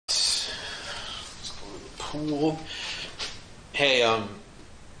cool. Hey,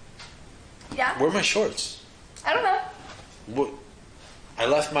 Yeah? where are my shorts? I don't know. What? I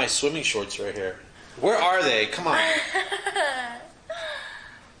left my swimming shorts right here. Where are they? Come on.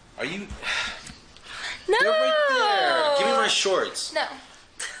 Are you? No! They're right there. Give me my shorts. No.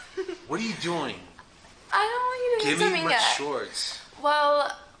 What are you doing? I don't want you to Give do me something my yet. shorts.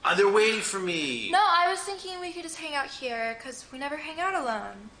 Well, They're waiting for me. no, I was thinking we could just hang out here because we never hang out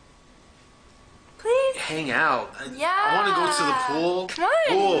alone. Please? Hang out. Yeah. I want to go to the pool. Come on.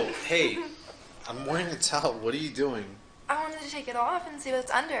 Pool. Hey, I'm wearing a towel. What are you doing? I wanted to take it off and see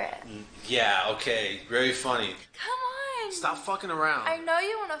what's under it. Yeah, okay. Very funny. Come on. Stop fucking around. I know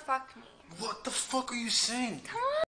you want to fuck me. What the fuck are you saying? Come on.